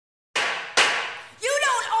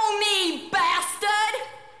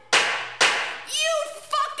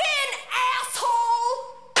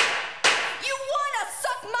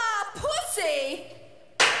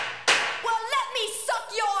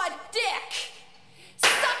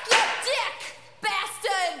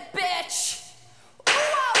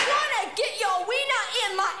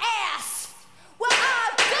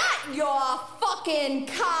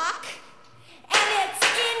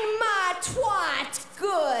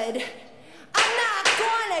good. I'm not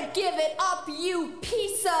gonna give it up, you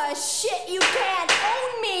piece of shit. You can't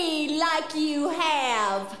own me like you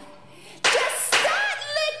have. Just start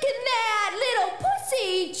licking that little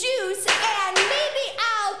pussy juice and maybe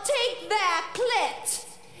I'll take that clit.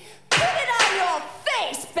 Put it on your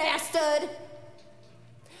face, bastard.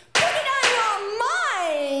 Put it on your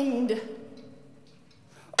mind.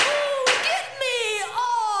 Ooh, get me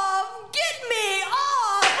off. Get me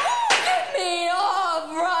off. Ooh, get me off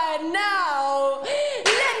right now.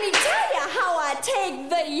 Let me tell you how I take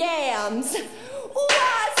the yams. Ooh,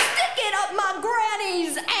 I stick it up my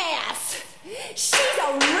granny's ass. She's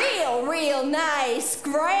a real nice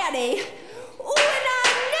granny. Ooh, and I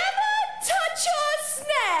never touch or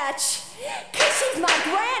snatch, 'cause she's my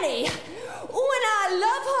granny. Ooh, and I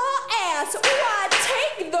love her ass. Ooh, I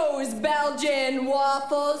take those Belgian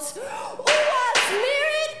waffles. Ooh, I smear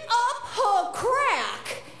it up her crack.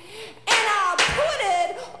 And I put it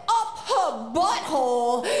up her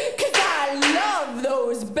butthole, 'cause I love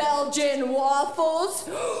those Belgian waffles.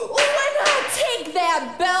 Ooh, and I take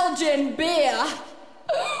that Belgian beer.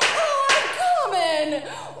 Oh, I'm coming.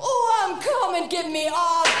 Oh, I'm coming. Get me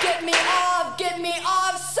off. Get me off. Get me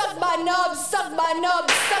off. Suck my nubs. Suck my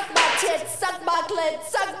nubs. Suck my tits. Suck my clit.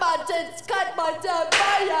 Suck my tits. Cut my tongue.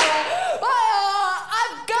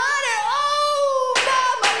 I've got it. Oh,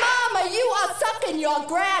 mama, you are sucking your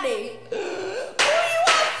granny. Oh, you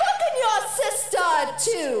are fucking your sister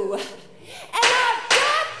too. And I've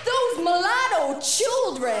got those mulatto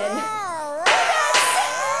children.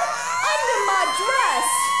 Dress.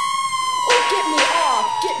 Oh, get me off,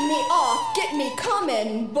 get me off, get me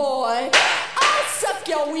coming, boy. I'll suck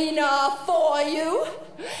your wiener for you.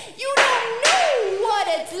 You don't know what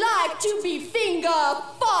it's like to be finger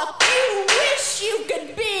fucked. You wish you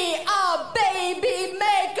could be a baby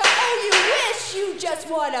maker. Oh, you wish you just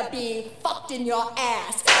wanna be fucked in your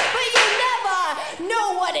ass. But you never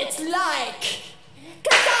know what it's like.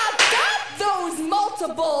 'Cause I've got those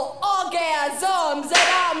multiple orgasms and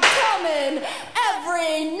I'm coming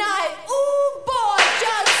every night. Ooh, boy,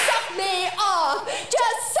 just suck me off.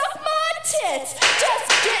 Just suck my tits. Just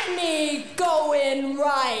get me going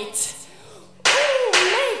right. Ooh,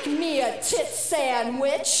 make me a tit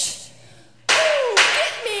sandwich. Ooh,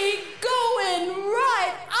 get me going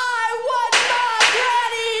right. I want my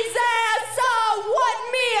granny's ass. I want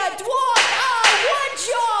me a dwarf. I want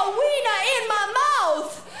your wiener in my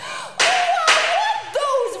mouth. Oh, I want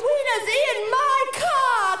those wieners in my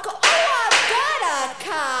cock. Oh, I've got a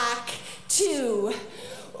cock too.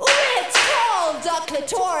 Ooh, it's called a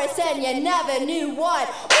clitoris and you never knew what.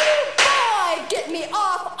 Oh, boy, get me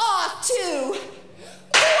off too.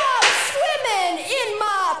 Oh, I'm swimming in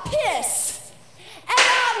my piss. And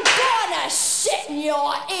I'm gonna shit in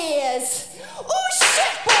your ears. Oh,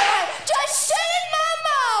 shit, boy, just shit in my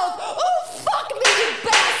mouth. Oh, fuck me, you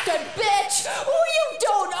bastard bitch. Oh, you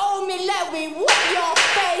don't owe me, let me whoop your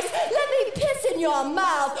face. Let me piss in your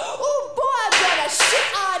mouth. Oh, boy, I'm gonna shit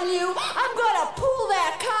on you. I'm gonna pull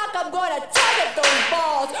that cock, I'm gonna tug at those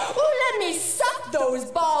balls. Oh, let me suck those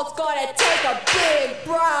balls. Gonna take a big,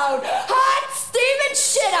 brown, hot, steaming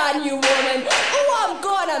shit on you, woman. Oh, I'm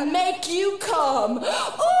gonna make you come.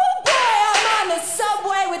 Oh, boy, I'm on the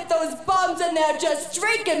subway with those bums and they're just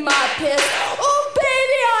drinking my piss. Oh,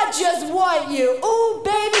 baby, I just want you. Oh,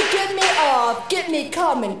 baby, get me off. Get me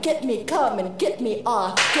coming. Get me coming. Get me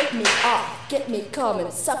off. Get me off. Get me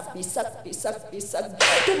coming. Suck me, suck me, suck me, suck me.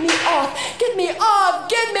 Get me off. Get me off.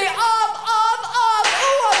 Get me off.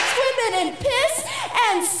 Oh, I'm swimming in piss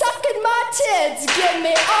and sucking my tits. Get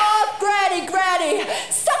me off, granny.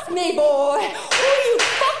 Suck me, boy. Oh, you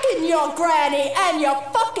fucking your granny and you're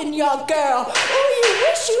fucking your girl. Oh, you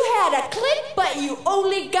wish you had a clit, but you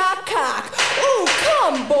only got cock. Oh,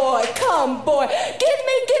 come, boy. Get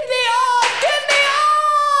me off. Get me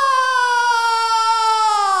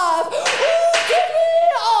off. Oh, get me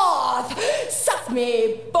off. Suck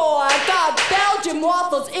me, boy. I got Belgian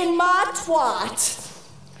waffles in my twat.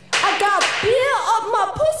 I got beer up my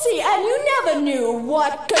pussy and you never knew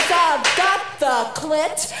what, 'cause I've got the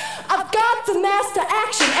clit. I've got the master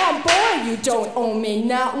action and boy, you don't owe me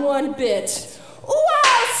not one bit. Ooh,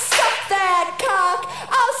 I'll suck that cock.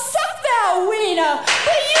 I'll suck that wiener.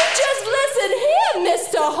 But you just listen here,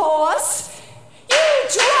 Mr. Horse. You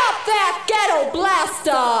drop that ghetto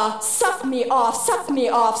blaster. Suck me off, suck me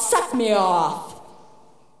off, suck me off.